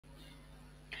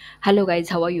Hello guys,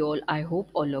 how are you all? I hope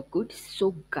all are good.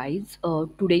 So guys,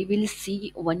 today we'll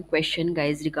see one question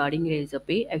guys regarding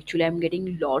Razorpay. Actually, I'm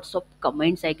getting lots of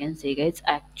comments, I can say guys.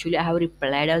 Actually, I have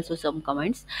replied also some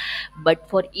comments, but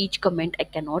for each comment I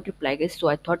cannot reply guys. So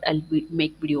I thought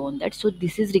make video on that. So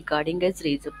this is regarding guys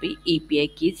Razorpay API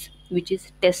keys, which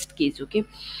is test keys. Okay,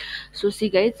 so see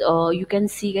guys, you can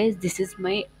see guys, this is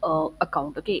my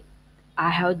account. Okay, I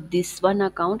have this one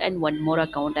account and one more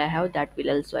account I have, that will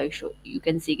also I show. You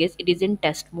can see guys, it is in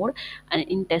test mode, and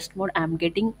in test mode I'm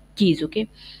getting keys. Okay,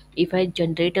 if I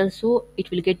generate also, it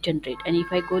will get generate, and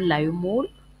if I go live mode,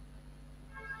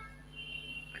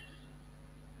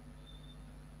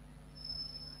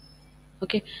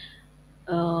 okay,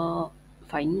 uh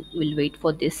fine, we'll wait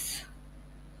for this.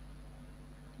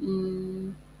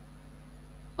 mm,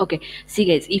 okay, see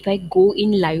guys, if I go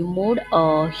in live mode,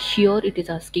 here it is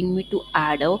asking me to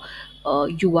add a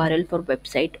URL for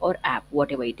website or app,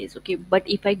 whatever it is. Okay, but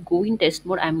if I go in test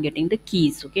mode, I'm getting the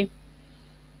keys. Okay,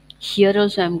 here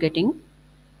also I'm getting.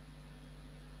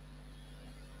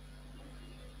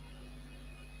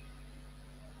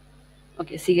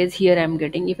 Okay, see guys, here I'm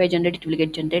getting, if I generate, it will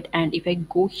get generate, and if I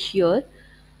go here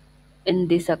in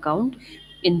this account,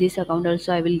 in this account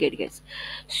also I will get guys.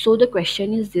 So the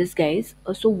question is this guys,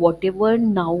 so whatever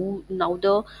now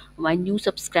the my new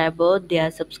subscriber, they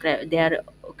are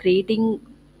creating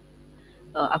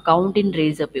account in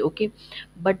Razorpay. Okay,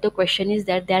 but the question is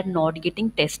that they are not getting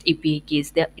test API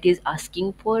keys. It is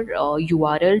asking for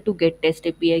URL to get test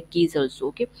API keys also.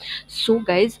 Okay, so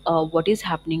guys, what is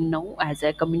happening now? As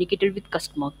I communicated with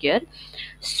customer care,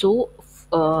 so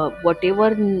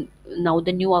whatever now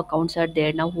the new accounts are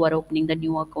there now, who are opening the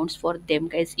new accounts, for them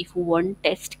guys, if you want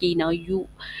test key now, you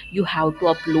have to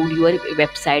upload your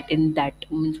website. In that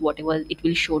means whatever it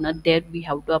will show now there, we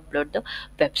have to upload the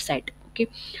website. Okay,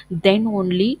 then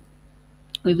only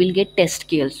we will get test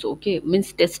key also. Okay,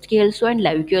 means test key also and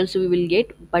live key also we will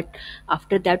get, but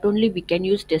after that only we can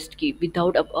use test key.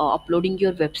 Without uploading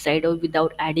your website or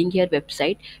without adding your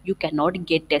website, you cannot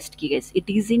get test key guys. It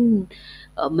is in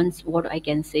means what I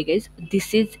can say guys,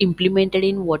 this is implemented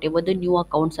in whatever the new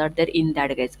accounts are there in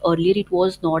that guys. Earlier it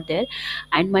was not there,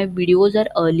 and my videos are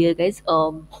earlier guys.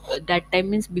 That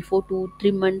time means before 2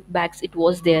 3 months backs it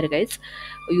was there guys,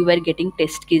 you were getting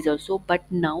test keys also.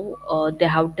 But now they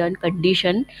have done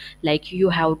condition, like you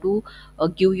have to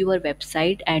give your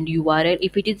website and URL.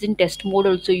 If it is in test mode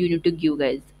also, you need to give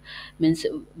guys, means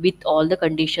with all the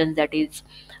conditions, that is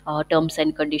terms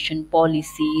and condition,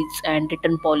 policies and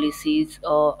written policies,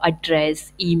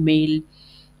 address, email,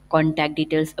 contact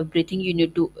details, everything you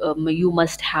need to you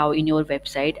must have in your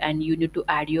website, and you need to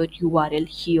add your URL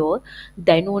here.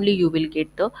 Then only you will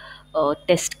get the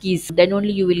test keys, then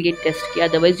only you will get test key,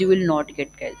 otherwise you will not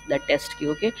get guys the test key.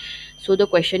 Okay, so the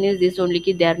question is this only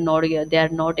ki they are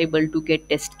not able to get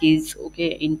test keys.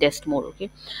 Okay, in test mode. Okay,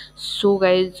 so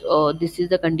guys, this is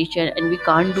the condition and we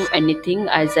can't do anything.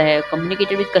 As I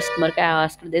communicated with customer care, I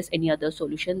asked this any other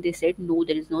solution, they said no,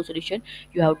 there is no solution,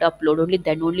 you have to upload only,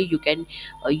 then only you can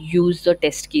use the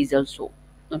test keys also.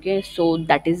 Okay, so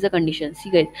that is the condition.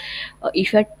 See guys,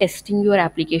 if you are testing your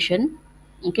application,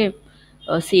 okay,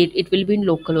 see it will be in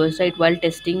localhost, right? While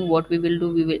testing, what we will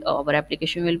do, we will our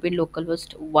application will be in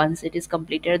localhost. Once it is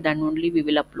completed, then only we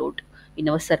will upload in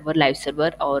our server, live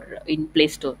server, or in Play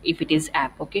Store if it is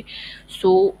app. Okay,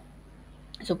 so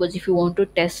suppose if you want to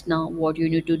test now, what you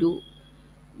need to do,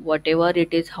 whatever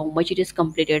it is, how much it is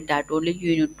completed, that only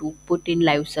you need to put in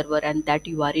live server, and that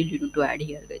URL you need to add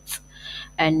here guys.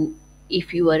 And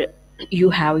if you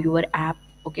have your app,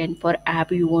 okay, and for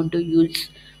app you want to use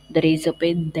the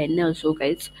Razorpay, then also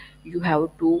guys, you have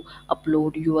to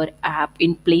upload your app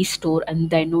in Play Store, and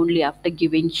then only after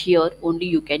giving here only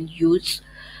you can use,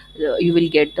 you will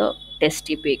get the test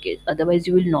package, otherwise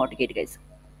you will not get guys.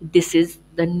 This is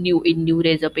the new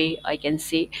Razorpay, I can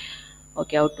say.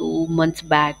 Okay, or 2 months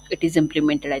back it is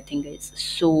implemented, I think guys.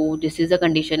 So this is the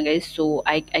condition guys. So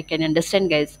I can understand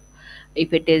guys,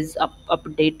 if it is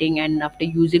updating and after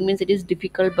using means it is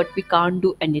difficult, but we can't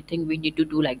do anything, we need to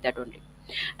do like that only.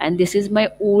 And this is my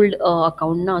old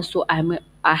account now, so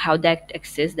I have that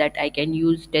access that I can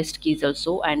use test keys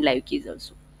also and live keys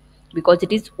also, because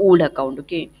it is old account.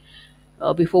 Okay,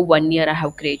 before 1 year I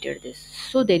have created this,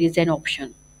 so there is an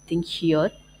option, I think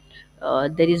here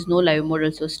there is no live mode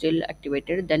also still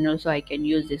activated, then also I can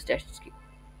use this test key.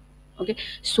 Okay,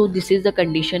 so this is the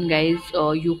condition guys.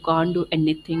 You can't do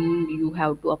anything, you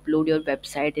have to upload your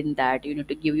website. In that you need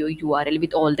to give your URL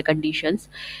with all the conditions,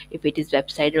 if it is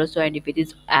website also, and if it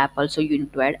is app also you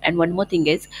need to add. And one more thing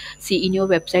is, see in your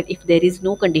website, if there is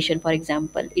no condition, for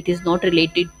example it is not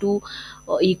related to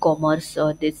e-commerce,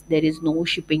 this there is no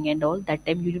shipping and all, that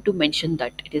time you need to mention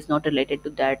that it is not related to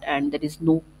that and there is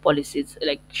no policies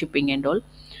like shipping and all.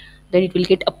 Then it will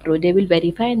get approved, they will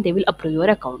verify and they will approve your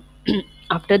account.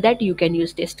 After that you can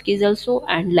use test keys also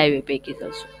and live API keys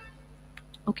also.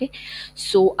 Okay,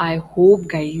 so I hope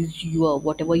guys your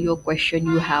whatever your question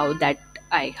you have that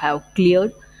I have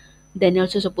cleared. Then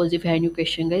also suppose if you have any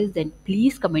question guys, then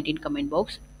please comment in comment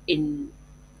box in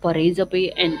for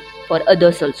Razorpay and for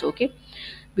others also. Okay,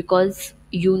 because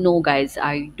you know guys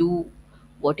I do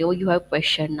whatever you have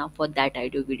question, now for that I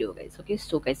do video guys. Okay,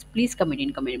 so guys please comment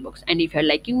in comment box, and if you're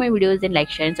liking my videos then like,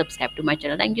 share and subscribe to my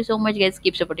channel. Thank you so much guys,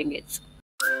 keep supporting guys.